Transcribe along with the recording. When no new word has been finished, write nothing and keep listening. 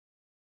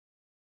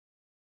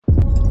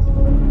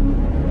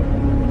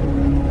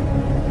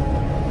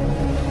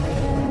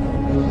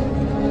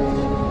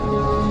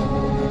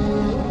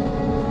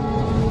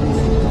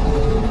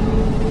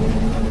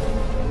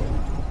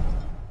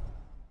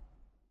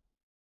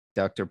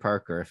Dr.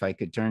 Parker, if I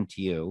could turn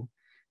to you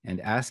and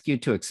ask you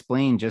to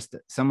explain just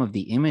some of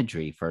the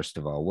imagery, first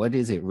of all. What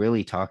is it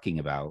really talking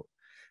about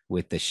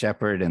with the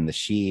shepherd and the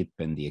sheep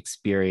and the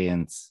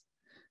experience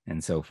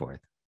and so forth?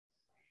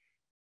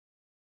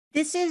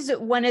 This is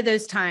one of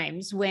those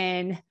times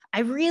when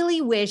I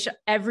really wish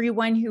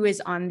everyone who is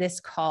on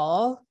this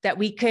call that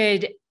we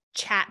could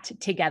chat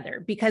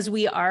together, because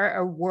we are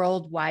a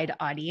worldwide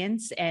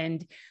audience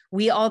and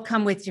we all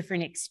come with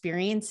different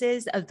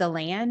experiences of the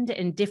land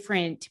and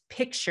different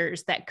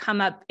pictures that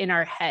come up in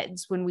our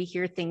heads when we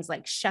hear things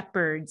like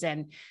shepherds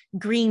and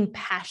green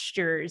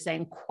pastures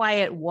and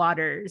quiet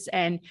waters.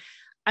 And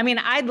I mean,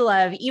 I'd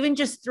love even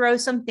just throw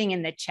something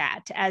in the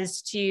chat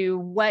as to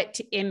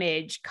what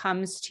image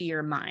comes to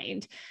your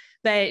mind.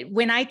 But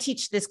when I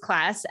teach this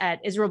class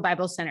at Israel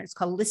Bible Center, it's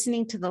called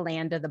Listening to the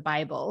Land of the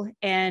Bible.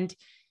 And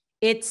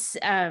it's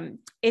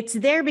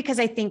there because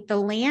I think the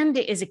land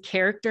is a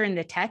character in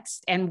the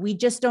text and we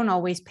just don't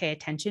always pay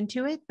attention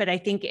to it, but I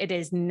think it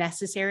is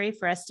necessary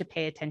for us to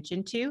pay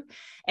attention to.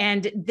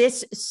 And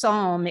this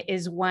psalm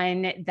is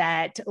one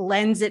that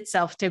lends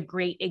itself to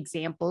great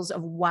examples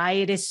of why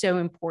it is so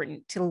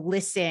important to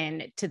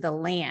listen to the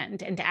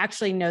land and to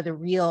actually know the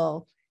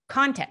real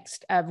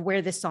context of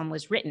where this psalm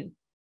was written.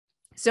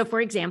 So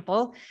for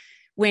example,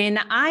 when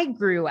I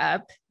grew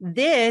up,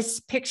 this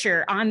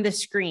picture on the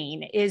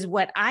screen is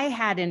what I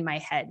had in my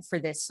head for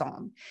this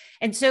psalm.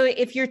 And so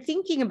if you're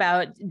thinking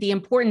about the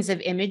importance of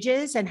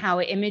images and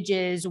how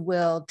images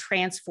will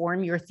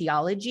transform your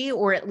theology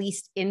or at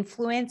least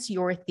influence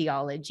your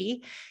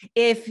theology,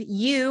 if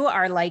you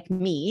are like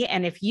me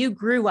and if you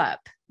grew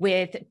up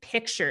with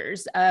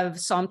pictures of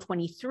Psalm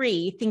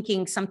 23,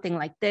 thinking something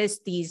like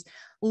this, these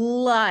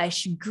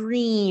lush,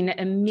 green,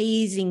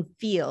 amazing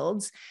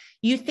fields,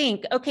 you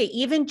think, okay,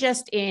 even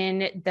just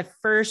in the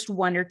first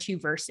one or two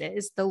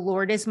verses, the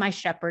Lord is my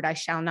shepherd, I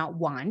shall not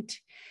want.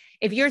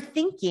 If you're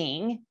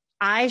thinking,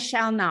 I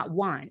shall not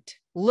want,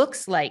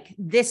 looks like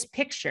this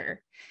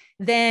picture,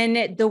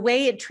 then the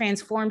way it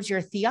transforms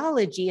your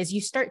theology is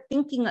you start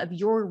thinking of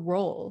your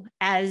role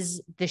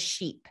as the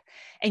sheep.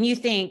 And you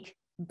think,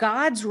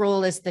 God's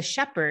role as the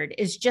shepherd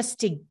is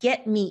just to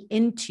get me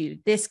into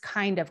this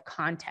kind of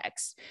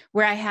context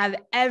where I have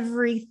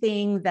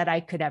everything that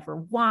I could ever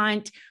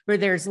want, where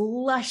there's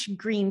lush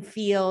green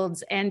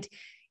fields. And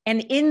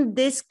in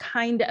this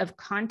kind of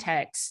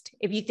context,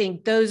 if you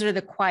think those are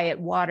the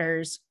quiet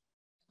waters,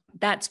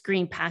 that's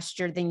green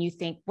pasture, then you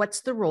think,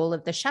 what's the role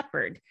of the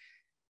shepherd?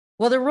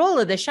 Well, the role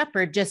of the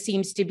shepherd just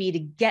seems to be to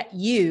get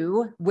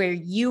you where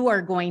you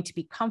are going to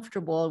be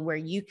comfortable, where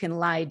you can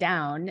lie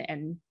down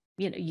and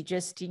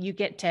you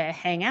get to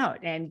hang out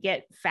and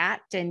get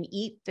fat and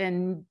eat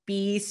and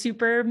be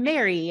super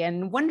merry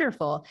and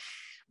wonderful.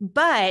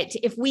 But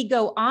if we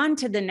go on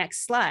to the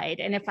next slide,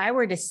 and if I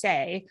were to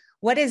say,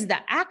 what is the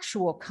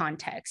actual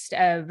context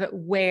of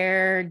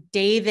where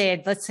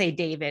David, let's say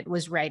David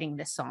was writing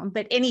the psalm,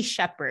 but any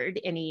shepherd,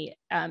 any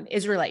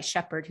Israelite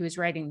shepherd who is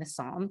writing the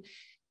psalm,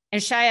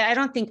 and Shia, I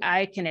don't think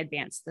I can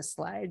advance the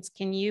slides.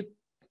 Can you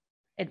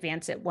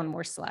advance it one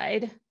more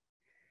slide?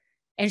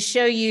 And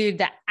show you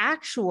the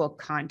actual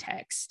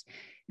context.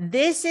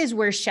 This is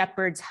where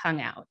shepherds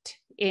hung out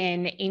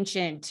in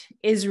ancient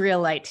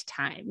Israelite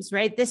times,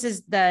 right? This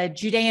is the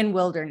Judean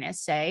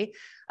wilderness, say,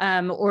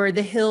 or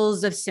the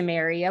hills of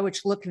Samaria,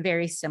 which look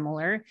very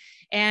similar.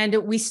 And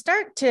we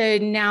start to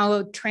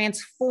now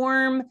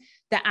transform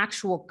the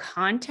actual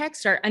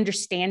context, our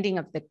understanding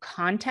of the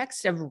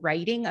context of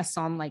writing a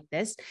psalm like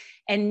this.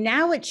 And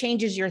now it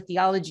changes your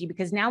theology,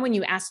 because now when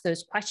you ask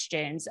those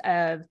questions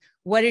of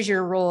what is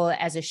your role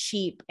as a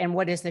sheep and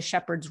what is the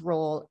shepherd's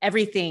role,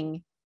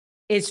 everything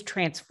is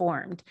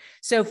transformed.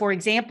 So for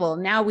example,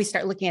 now we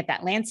start looking at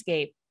that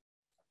landscape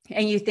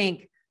and you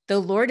think, the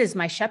Lord is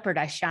my shepherd,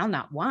 I shall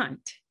not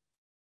want.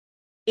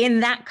 In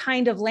that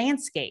kind of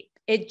landscape,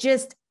 it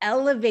just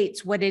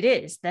elevates what it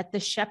is that the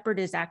shepherd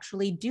is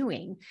actually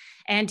doing.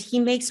 And he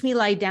makes me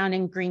lie down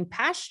in green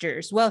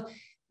pastures. Well,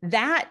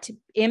 that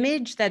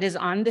image that is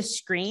on the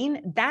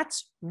screen,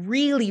 that's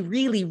really,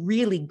 really,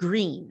 really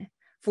green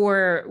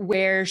for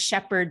where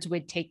shepherds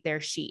would take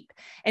their sheep.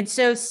 And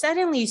so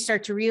suddenly you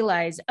start to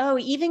realize, oh,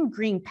 even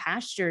green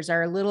pastures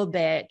are a little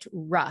bit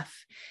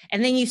rough.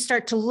 And then you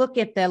start to look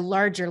at the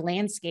larger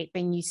landscape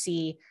and you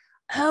see,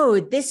 oh,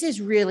 this is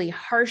really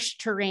harsh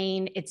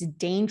terrain. It's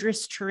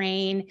dangerous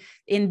terrain.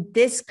 In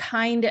this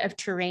kind of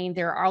terrain,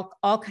 there are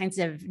all kinds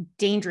of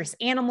dangerous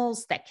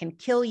animals that can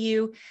kill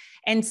you.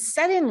 And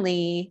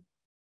suddenly,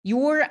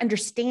 your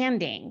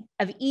understanding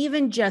of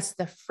even just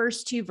the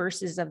first two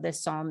verses of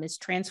this psalm is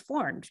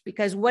transformed.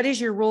 Because what is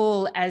your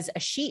role as a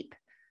sheep?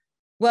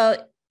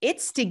 Well,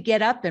 it's to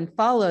get up and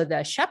follow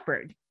the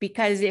shepherd.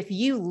 Because if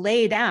you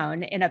lay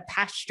down in a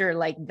pasture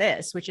like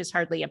this, which is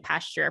hardly a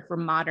pasture for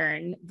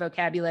modern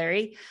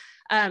vocabulary,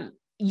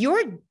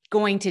 you're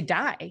going to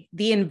die.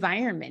 The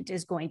environment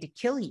is going to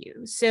kill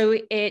you. So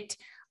it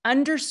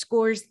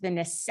underscores the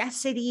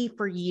necessity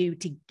for you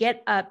to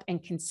get up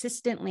and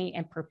consistently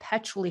and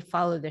perpetually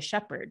follow the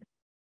shepherd.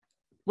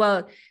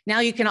 Well, now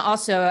you can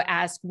also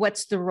ask,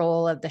 what's the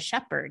role of the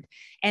shepherd?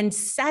 And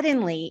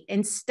suddenly,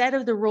 instead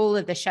of the role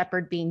of the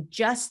shepherd being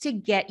just to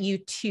get you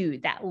to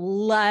that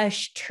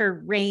lush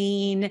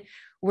terrain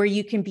where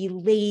you can be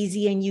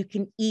lazy and you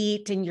can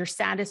eat and you're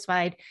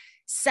satisfied,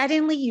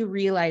 suddenly you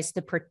realize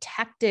the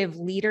protective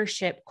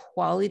leadership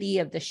quality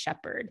of the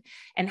shepherd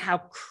and how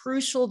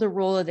crucial the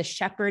role of the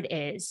shepherd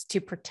is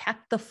to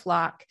protect the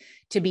flock,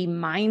 to be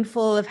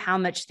mindful of how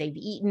much they've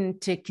eaten,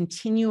 to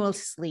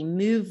continuously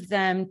move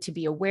them, to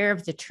be aware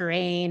of the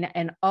terrain,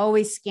 and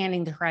always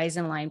scanning the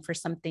horizon line for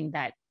something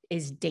that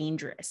is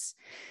dangerous.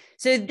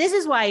 So this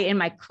is why in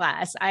my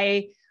class,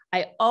 I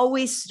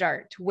always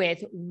start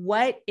with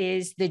what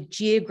is the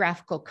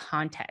geographical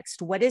context?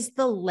 What is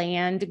the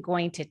land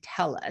going to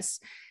tell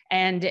us?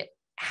 And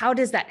how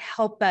does that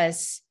help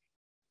us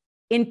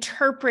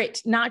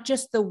interpret not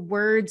just the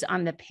words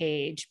on the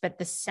page, but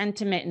the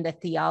sentiment and the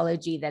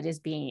theology that is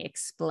being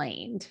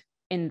explained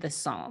in the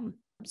psalm?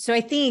 So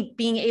I think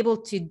being able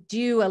to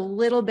do a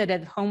little bit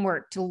of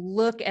homework to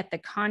look at the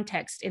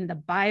context in the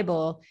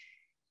Bible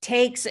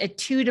takes a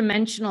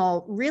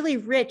two-dimensional, really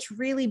rich,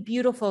 really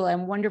beautiful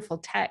and wonderful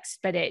text,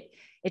 but it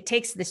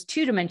takes this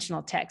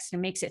two-dimensional text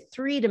and makes it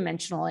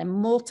three-dimensional and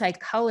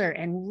multicolor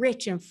and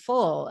rich and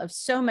full of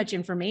so much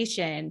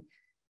information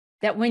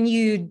that when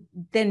you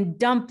then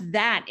dump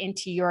that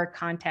into your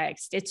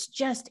context, it's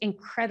just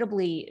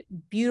incredibly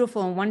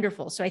beautiful and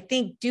wonderful. So I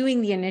think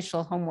doing the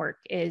initial homework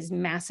is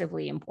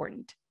massively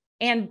important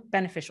and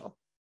beneficial.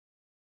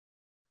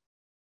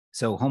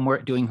 So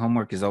doing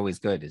homework is always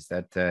good. Is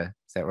that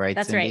right?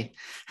 That's Cindy? right.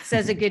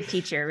 Says a good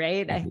teacher,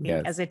 right? I think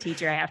Yes. as a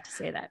teacher, I have to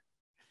say that.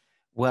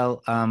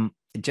 Well,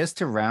 just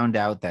to round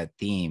out that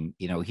theme,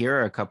 here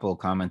are a couple of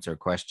comments or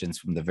questions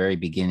from the very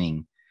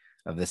beginning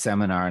of the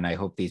seminar, and I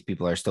hope these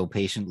people are still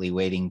patiently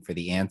waiting for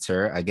the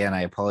answer. Again,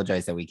 I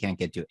apologize that we can't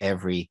get to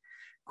every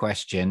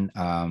question.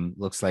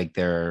 Looks like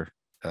there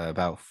are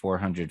about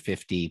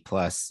 450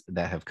 plus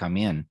that have come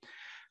in.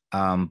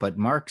 But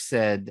Mark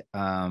said,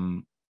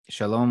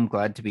 Shalom,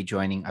 glad to be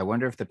joining. I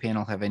wonder if the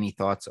panel have any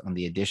thoughts on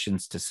the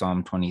additions to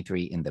Psalm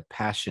 23 in the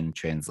Passion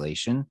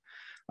Translation,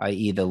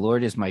 i.e. the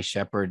Lord is my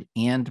shepherd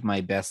and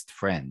my best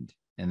friend.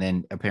 And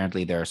then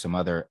apparently there are some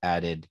other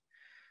added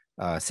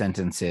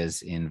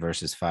sentences in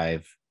verses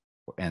 5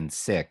 and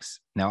 6.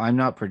 Now, I'm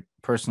not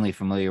personally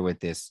familiar with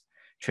this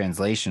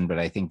translation, but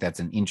I think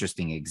that's an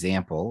interesting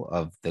example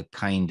of the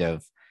kind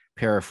of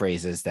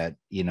paraphrases that,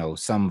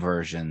 some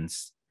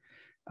versions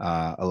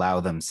allow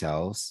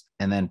themselves.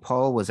 And then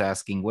Paul was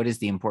asking, what is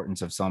the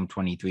importance of Psalm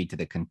 23 to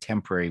the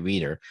contemporary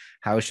reader?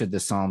 How should the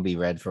psalm be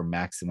read for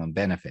maximum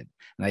benefit?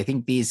 And I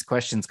think these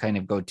questions kind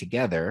of go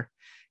together.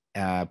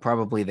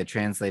 Probably the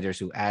translators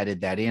who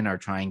added that in are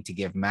trying to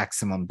give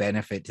maximum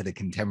benefit to the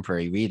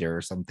contemporary reader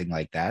or something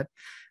like that.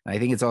 And I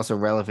think it's also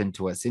relevant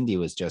to what Cindy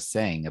was just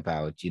saying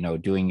about,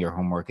 doing your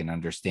homework and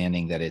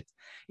understanding that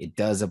it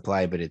does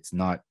apply, but it's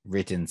not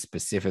written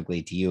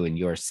specifically to you in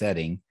your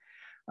setting.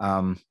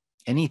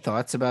 Any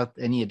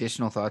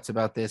additional thoughts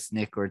about this,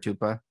 Nick or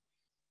Tupa?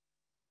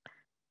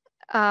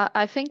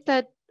 I think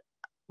that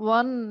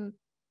one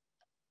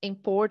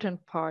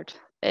important part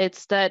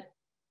is that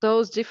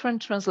those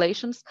different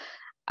translations,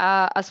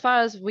 as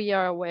far as we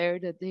are aware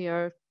that they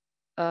are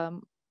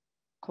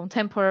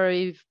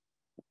contemporary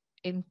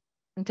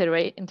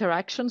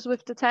interactions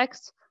with the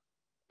text,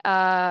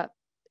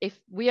 if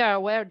we are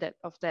aware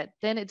of that,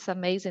 then it's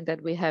amazing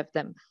that we have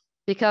them,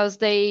 because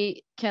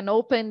they can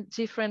open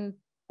different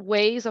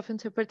ways of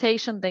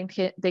interpretation.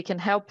 They can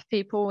help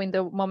people in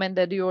the moment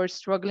that you're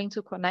struggling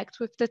to connect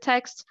with the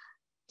text,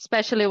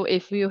 especially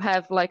if you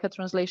have like a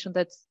translation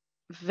that's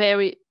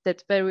very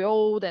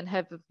old and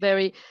have a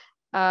very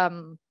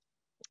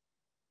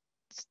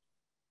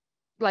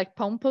like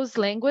pompous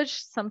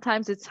language.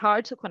 Sometimes it's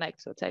hard to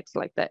connect to a text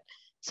like that.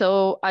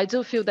 So I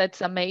do feel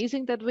that's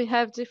amazing that we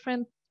have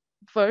different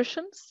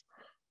versions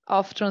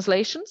of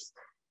translations,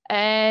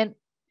 and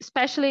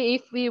especially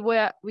if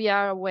we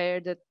are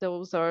aware that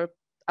those are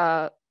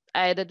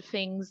added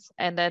things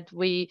and that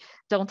we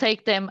don't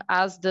take them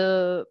as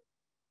the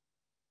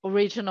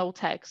original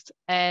text.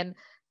 And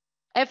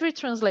every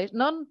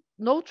translation,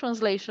 no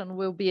translation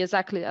will be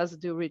exactly as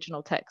the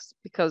original text,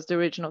 because the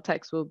original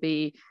text will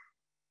be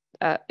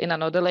in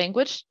another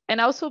language, and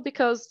also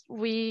because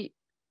we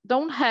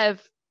don't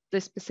have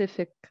the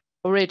specific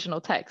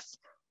original text.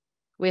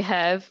 We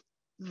have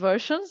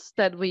versions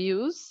that we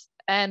use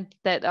and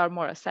that are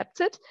more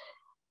accepted,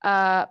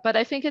 but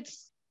I think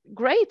it's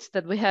great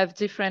that we have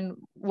different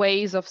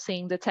ways of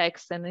seeing the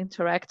text and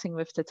interacting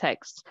with the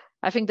text.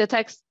 I think the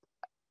text,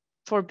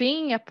 for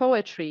being a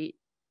poetry,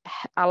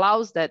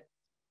 allows that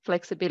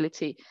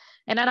flexibility.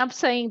 And I'm not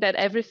saying that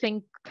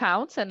everything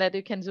counts and that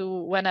you can do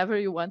whenever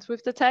you want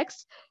with the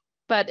text,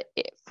 but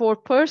for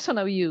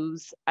personal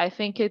use, I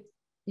think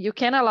you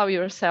can allow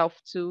yourself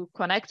to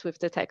connect with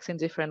the text in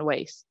different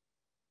ways.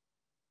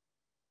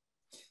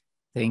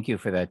 Thank you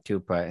for that,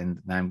 Tupa. And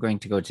I'm going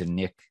to go to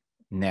Nick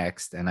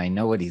next, and I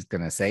know what he's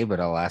going to say,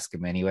 but I'll ask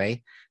him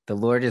anyway. The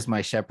Lord is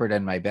my shepherd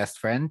and my best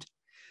friend.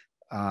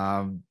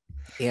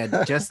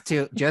 And just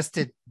to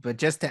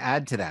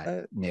add to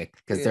that, Nick,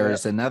 because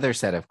there's another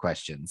set of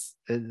questions,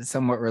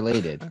 somewhat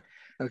related.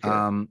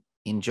 Okay.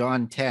 In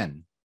John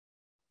 10,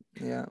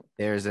 Yeah.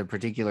 there's a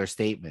particular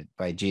statement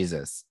by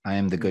Jesus, I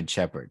am the good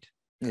shepherd.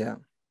 Yeah.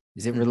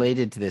 Is it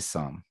related to this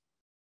psalm?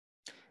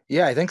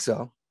 Yeah, I think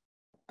so.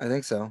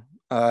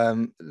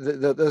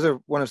 Those are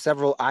one of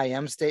several I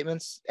am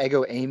statements,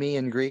 ego eimi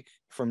in Greek,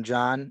 from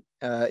John,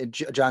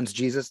 John's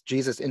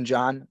Jesus in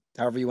John,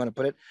 however you want to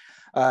put it.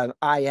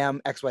 I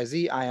am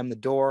XYZ, I am the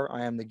door,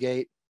 I am the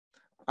gate,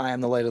 I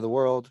am the light of the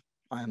world,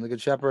 I am the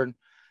good shepherd.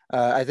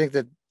 I think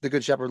that the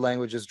good shepherd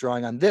language is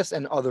drawing on this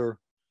and other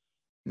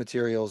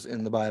materials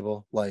in the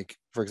Bible, like,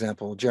 for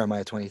example,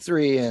 Jeremiah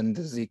 23 and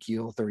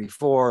Ezekiel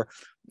 34,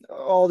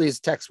 all these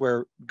texts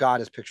where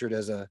God is pictured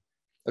as a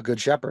good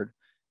shepherd.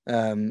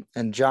 And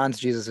John's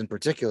Jesus in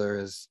particular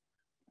is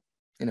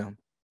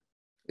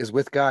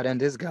with God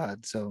and is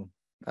God. So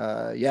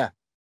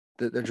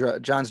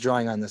John's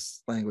drawing on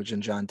this language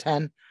in John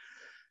 10.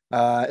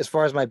 As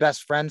far as my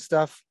best friend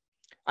stuff,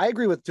 I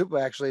agree with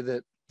Tupa actually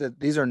that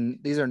these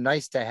are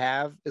nice to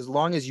have as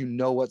long as you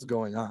know what's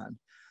going on.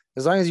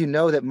 As long as you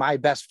know that my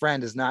best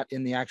friend is not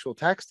in the actual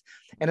text,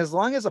 and as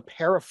long as a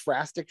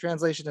paraphrastic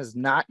translation is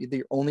not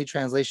the only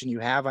translation you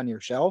have on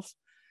your shelf,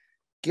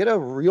 get a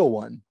real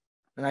one.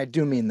 And I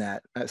do mean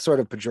that sort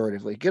of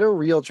pejoratively. Get a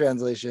real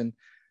translation.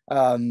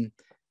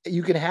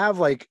 You can have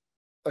like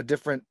a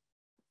different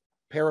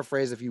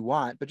paraphrase if you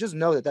want, but just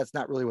know that that's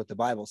not really what the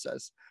Bible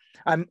says.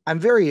 I'm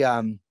very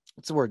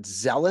what's the word,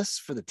 zealous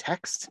for the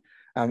text.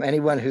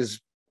 Anyone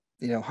who's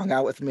hung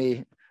out with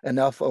me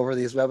enough over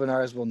these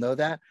webinars will know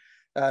that.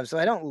 So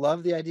I don't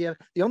love the idea.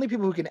 The only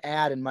people who can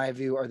add, in my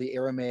view, are the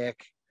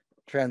Aramaic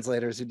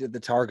translators who did the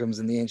Targums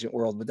in the ancient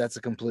world, but that's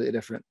a completely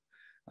different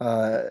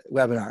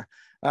webinar.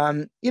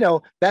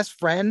 Best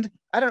friend,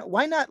 I don't know,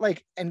 why not,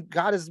 like, and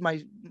God is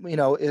my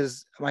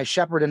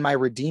shepherd and my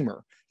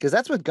redeemer, because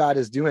that's what God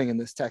is doing in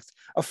this text.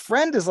 A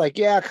friend is like,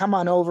 yeah, come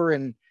on over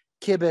and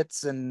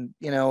kibitz, and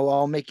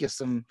I'll make you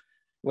some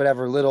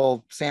whatever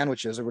little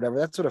sandwiches or whatever.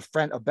 That's what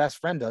a best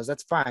friend does.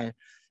 That's fine.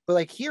 But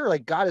like here,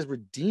 like, God is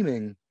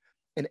redeeming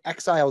an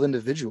exiled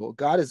individual.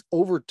 God is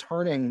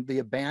overturning the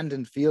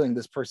abandoned feeling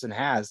this person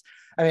has.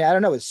 I mean, I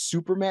don't know, if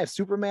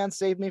Superman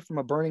saved me from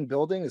a burning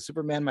building, is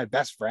Superman my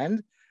best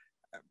friend?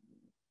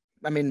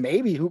 I mean,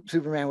 maybe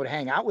Superman would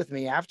hang out with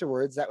me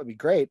afterwards. That would be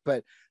great,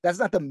 but that's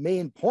not the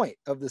main point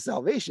of the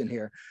salvation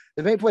here.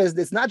 The main point is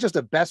it's not just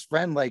a best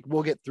friend, like,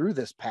 we'll get through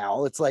this,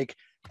 pal. It's like,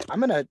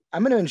 I'm gonna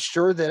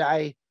ensure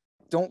that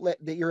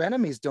that your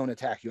enemies don't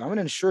attack you. I'm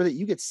gonna ensure that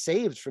you get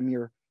saved from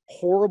your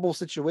horrible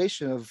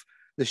situation of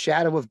the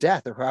shadow of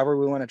death, or however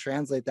we want to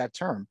translate that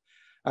term.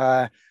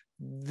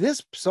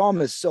 This psalm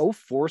is so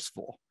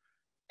forceful.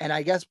 And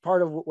I guess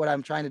part of what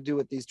I'm trying to do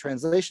with these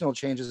translational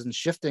changes and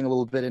shifting a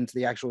little bit into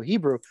the actual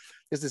Hebrew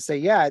is to say,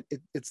 yeah,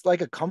 it's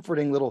like a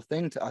comforting little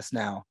thing to us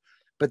now.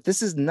 But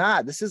this is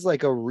not. This is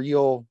like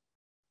this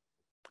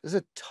is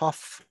a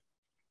tough,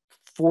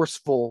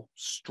 forceful,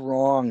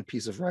 strong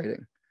piece of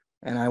writing.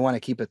 And I want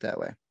to keep it that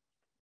way.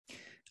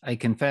 I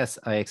confess,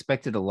 I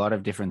expected a lot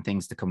of different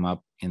things to come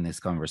up in this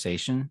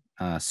conversation.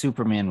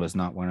 Superman was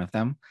not one of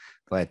them,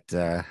 but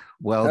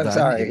well done.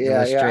 Sorry.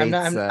 Yeah. I'm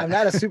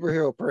not a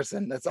superhero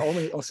person. That's the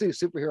only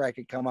superhero I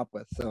could come up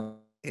with. So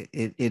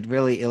it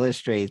really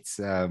illustrates,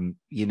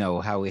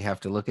 how we have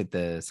to look at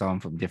the psalm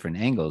from different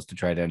angles to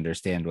try to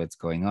understand what's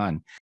going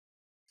on.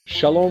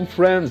 Shalom,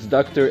 friends.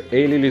 Dr.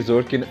 Eli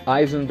Lizorkin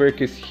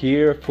Eisenberg is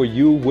here for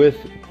you with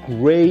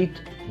great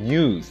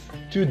news.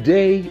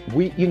 Today,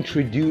 we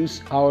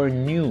introduce our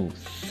new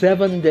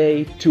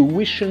 7-day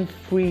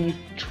tuition-free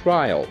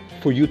trial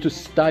for you to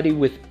study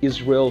with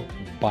Israel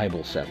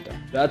Bible Center.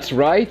 That's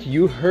right,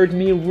 you heard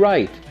me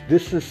right.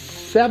 This is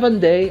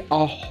 7-day,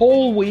 a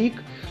whole week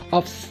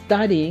of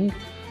studying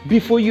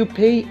before you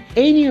pay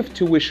any of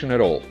tuition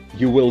at all.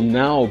 You will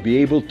now be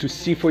able to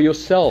see for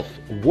yourself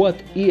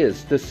what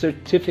is the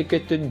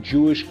Certificate in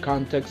Jewish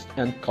Context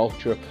and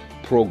Culture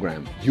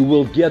program. You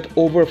will get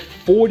over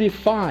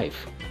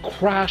 45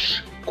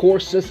 crash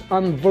courses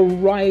on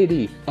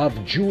variety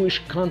of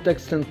Jewish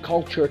context and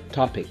culture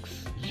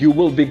topics. You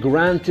will be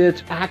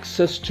granted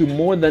access to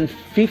more than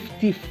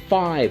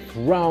 55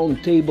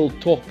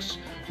 roundtable talks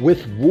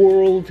with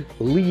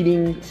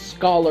world-leading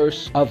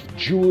scholars of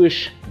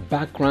Jewish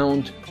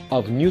background,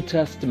 of New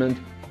Testament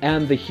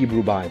and the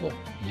Hebrew Bible.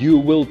 You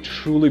will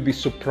truly be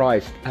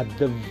surprised at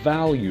the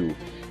value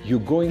you're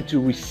going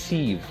to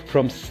receive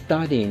from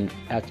studying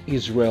at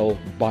Israel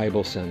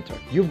Bible Center.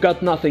 You've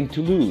got nothing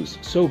to lose,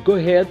 so go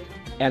ahead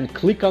and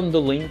click on the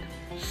link,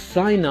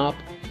 sign up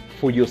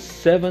for your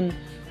 7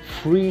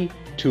 free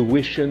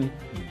tuition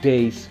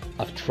days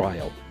of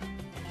trial.